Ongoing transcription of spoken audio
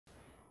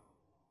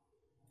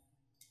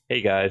Hey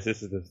guys,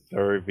 this is the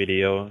third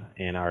video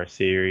in our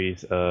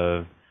series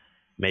of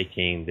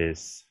making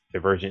this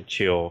Divergent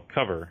Chill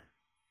cover.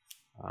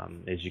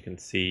 As you can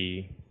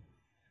see,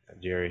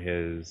 Jerry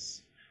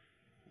has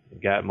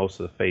got most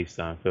of the face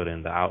done, filled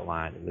in the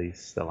outline, at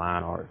least the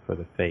line art for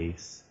the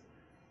face.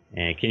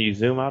 And can you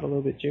zoom out a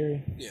little bit,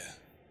 Jerry? Yeah.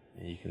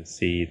 And you can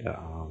see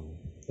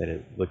that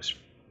it looks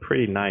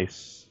pretty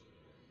nice,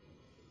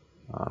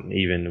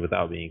 even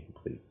without being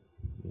complete.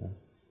 You know?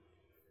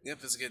 Yep,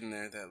 it's getting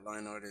there. That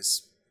line art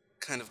is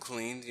kind of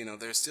cleaned.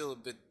 There's still a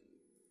bit,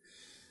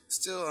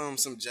 still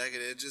some jagged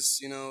edges.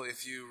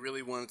 If you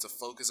really wanted to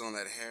focus on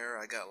that hair,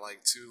 I got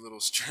like two little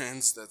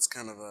strands that's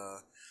kind of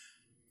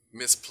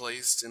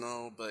misplaced.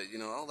 But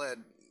all that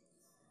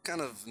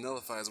kind of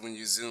nullifies when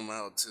you zoom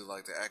out to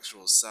like the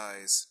actual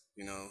size.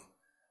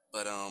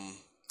 But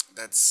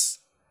that's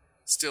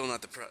still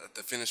not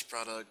the finished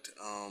product.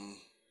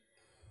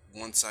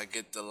 Once I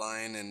get the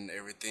line and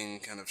everything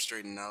kind of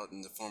straightened out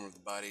and the form of the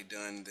body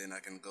done, then I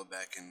can go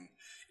back and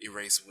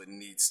erase what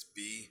needs to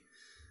be.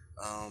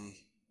 Um,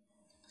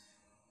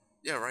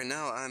 yeah, right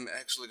now I'm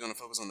actually going to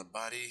focus on the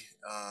body.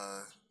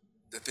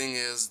 The thing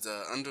is,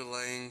 the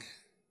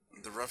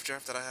rough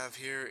draft that I have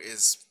here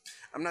is,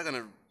 I'm not going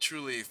to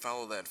truly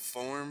follow that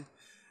form.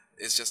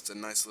 It's just a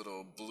nice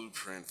little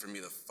blueprint for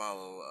me to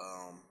follow,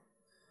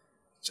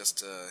 just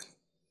to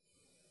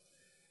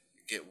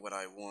get what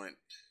I want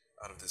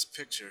out of this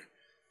picture.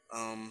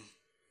 Um,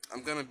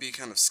 I'm gonna be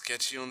kind of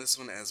sketchy on this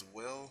one as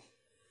well.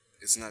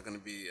 It's not gonna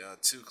be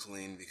too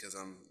clean because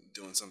I'm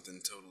doing something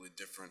totally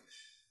different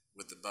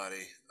with the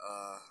body.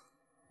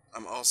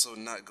 I'm also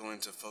not going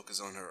to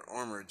focus on her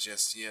armor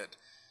just yet,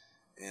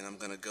 and I'm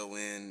gonna go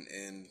in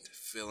and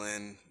fill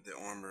in the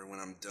armor when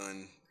I'm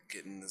done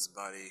getting this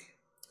body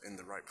in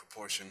the right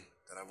proportion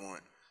that I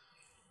want.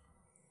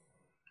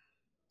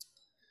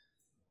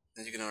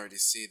 And you can already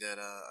see that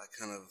I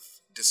kind of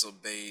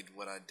disobeyed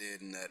what I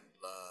did in that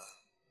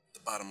the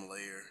bottom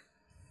layer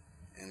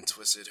and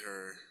twisted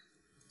her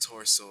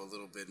torso a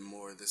little bit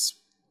more this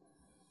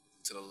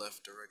to the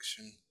left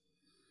direction.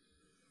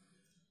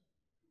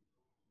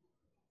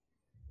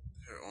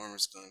 Her arm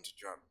is going to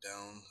drop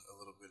down a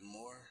little bit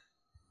more.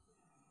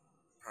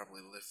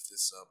 Probably lift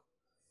this up.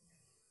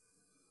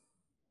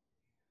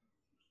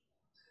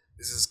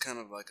 This is kind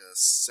of like a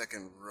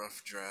second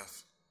rough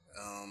draft.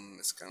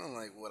 It's kind of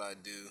like what I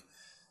do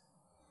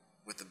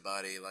with the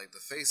body. Like the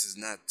face is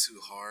not too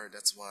hard.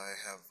 That's why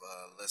I have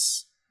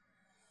less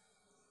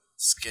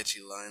sketchy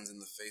lines in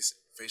the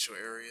facial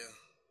area.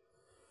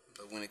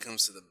 But when it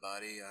comes to the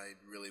body, I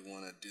really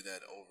want to do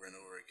that over and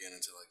over again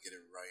until I get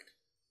it right.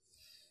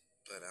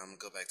 But I'm gonna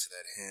go back to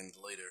that hand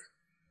later.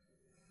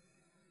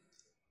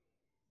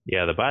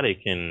 Yeah, the body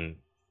can,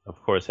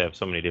 of course, have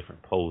so many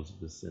different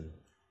poses, and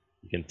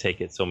you can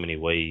take it so many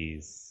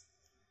ways.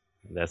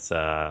 That's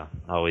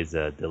always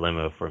a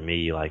dilemma for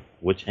me. Like,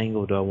 which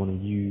angle do I want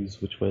to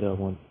use? Which way do I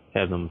want to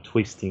have them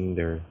twisting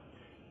their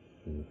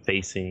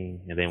facing?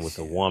 And then with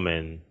the Yeah.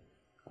 woman,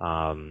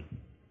 um,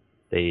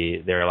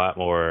 they're a lot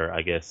more,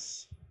 I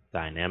guess,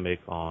 dynamic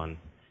on.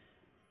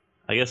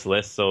 I guess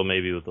less so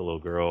maybe with the little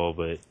girl,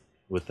 but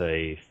with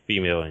a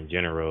female in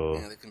general,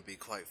 Yeah, they can be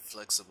quite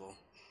flexible.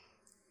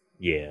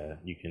 yeah,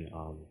 you can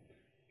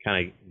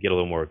kind of get a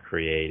little more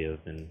creative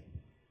and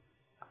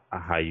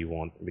how you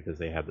want because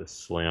they have this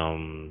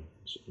slim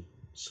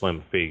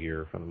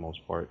figure for the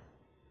most part.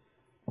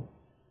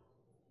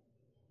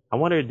 I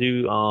wonder,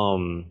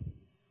 do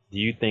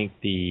you think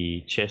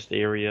the chest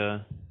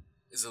area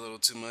Is a little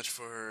too much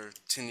for her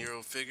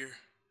 10-year-old figure.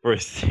 for a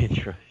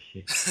Sandra,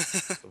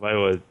 if I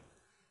would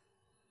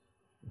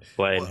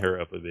flatten Well,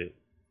 her up a bit?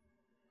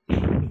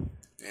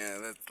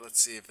 yeah, let's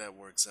see if that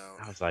works out.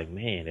 I was like,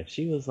 man, if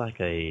she was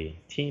like a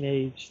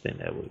teenage, then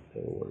that would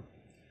work.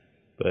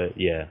 But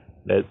yeah,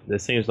 that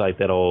seems like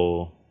that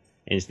old,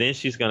 and then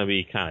she's gonna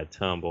be kind of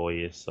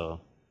tomboyish, so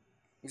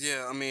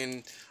Yeah, I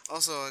mean,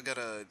 also I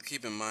gotta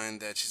keep in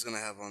mind that she's gonna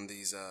have on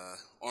these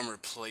armor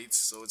plates,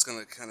 so it's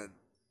gonna kind of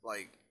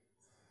like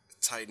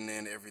tighten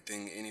in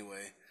everything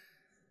anyway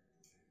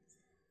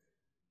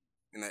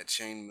in that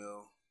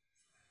chainmail.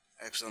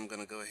 Actually, I'm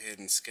gonna go ahead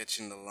and sketch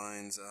in the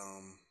lines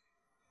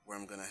where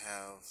I'm gonna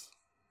have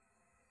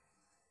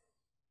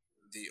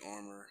the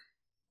armor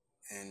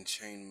and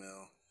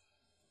chainmail.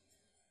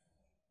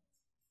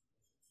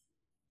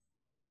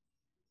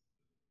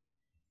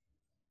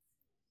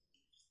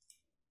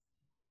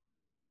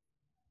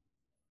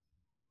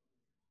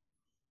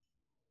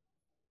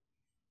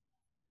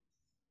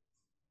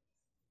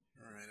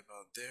 Right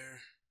about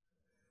there.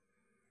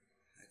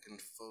 I can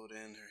fold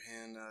in her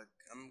hand.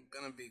 I'm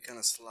gonna be kind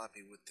of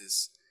sloppy with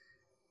this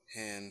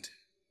hand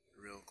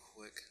real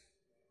quick.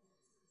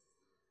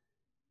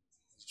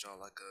 Draw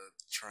like a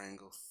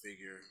triangle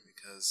figure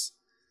because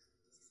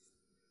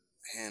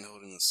hand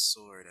holding a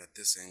sword at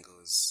this angle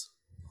is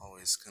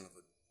always kind of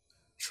a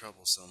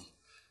troublesome.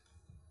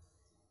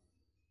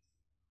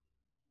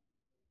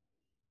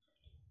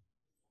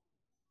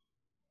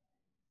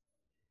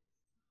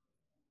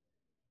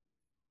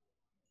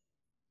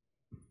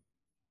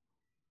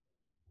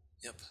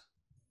 Yep.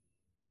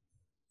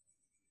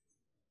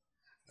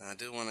 I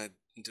do want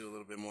to do a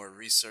little bit more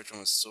research on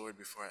the sword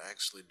before I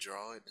actually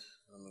draw it.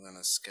 I'm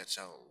gonna sketch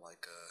out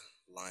like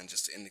a line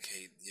just to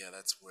indicate, yeah,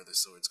 that's where the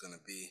sword's gonna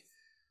be.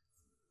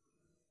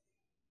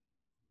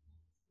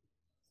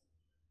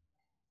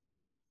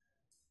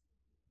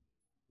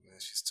 Man,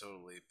 she's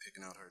totally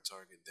picking out her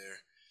target there.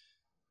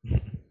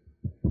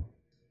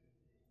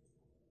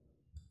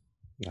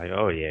 Like,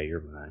 oh yeah,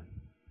 you're mine.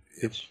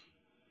 Yep.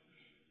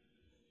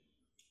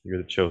 You're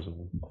the chosen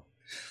one.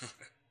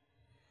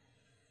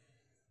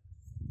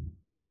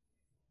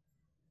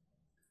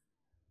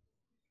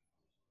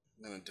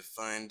 I'm gonna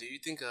define. Do you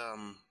think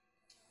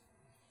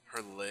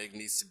her leg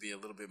needs to be a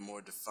little bit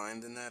more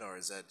defined than that, or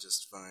is that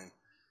just fine?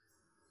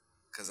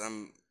 Because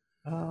I'm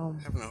Um,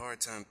 having a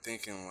hard time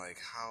thinking like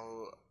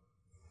how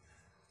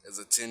is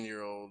a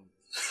 10-year-old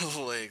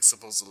leg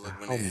supposed to look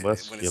how when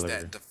it's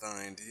that muscular?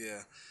 defined?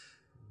 Yeah.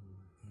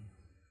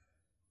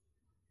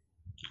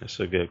 That's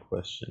a good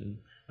question.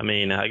 I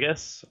mean, I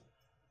guess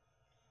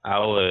I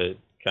would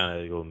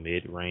kind of go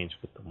mid-range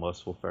with the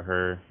muscle for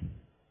her.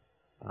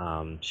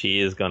 She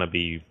is gonna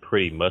be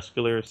pretty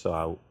muscular,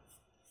 so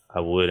I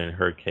would in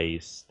her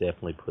case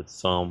definitely put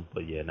some,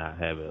 but yeah, not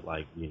have it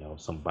like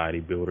some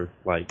bodybuilder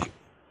like.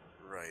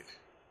 Right.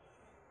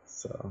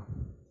 So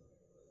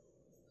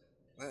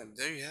Well,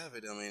 there you have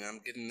it. I mean, I'm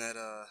getting that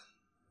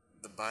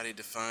the body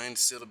defined,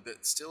 still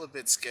a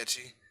bit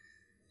sketchy,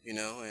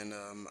 and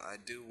I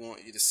do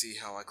want you to see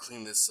how I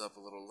clean this up a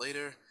little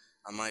later.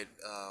 I might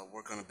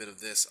work on a bit of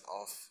this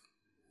off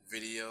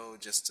video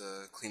just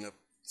to clean up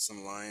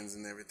some lines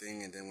and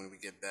everything, and then when we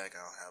get back,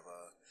 I'll have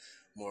a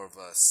more of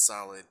a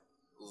solid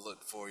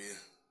look for you.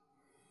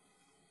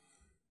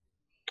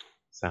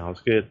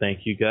 sounds good.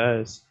 Thank you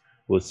guys.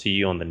 We'll see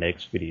you on the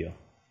next video.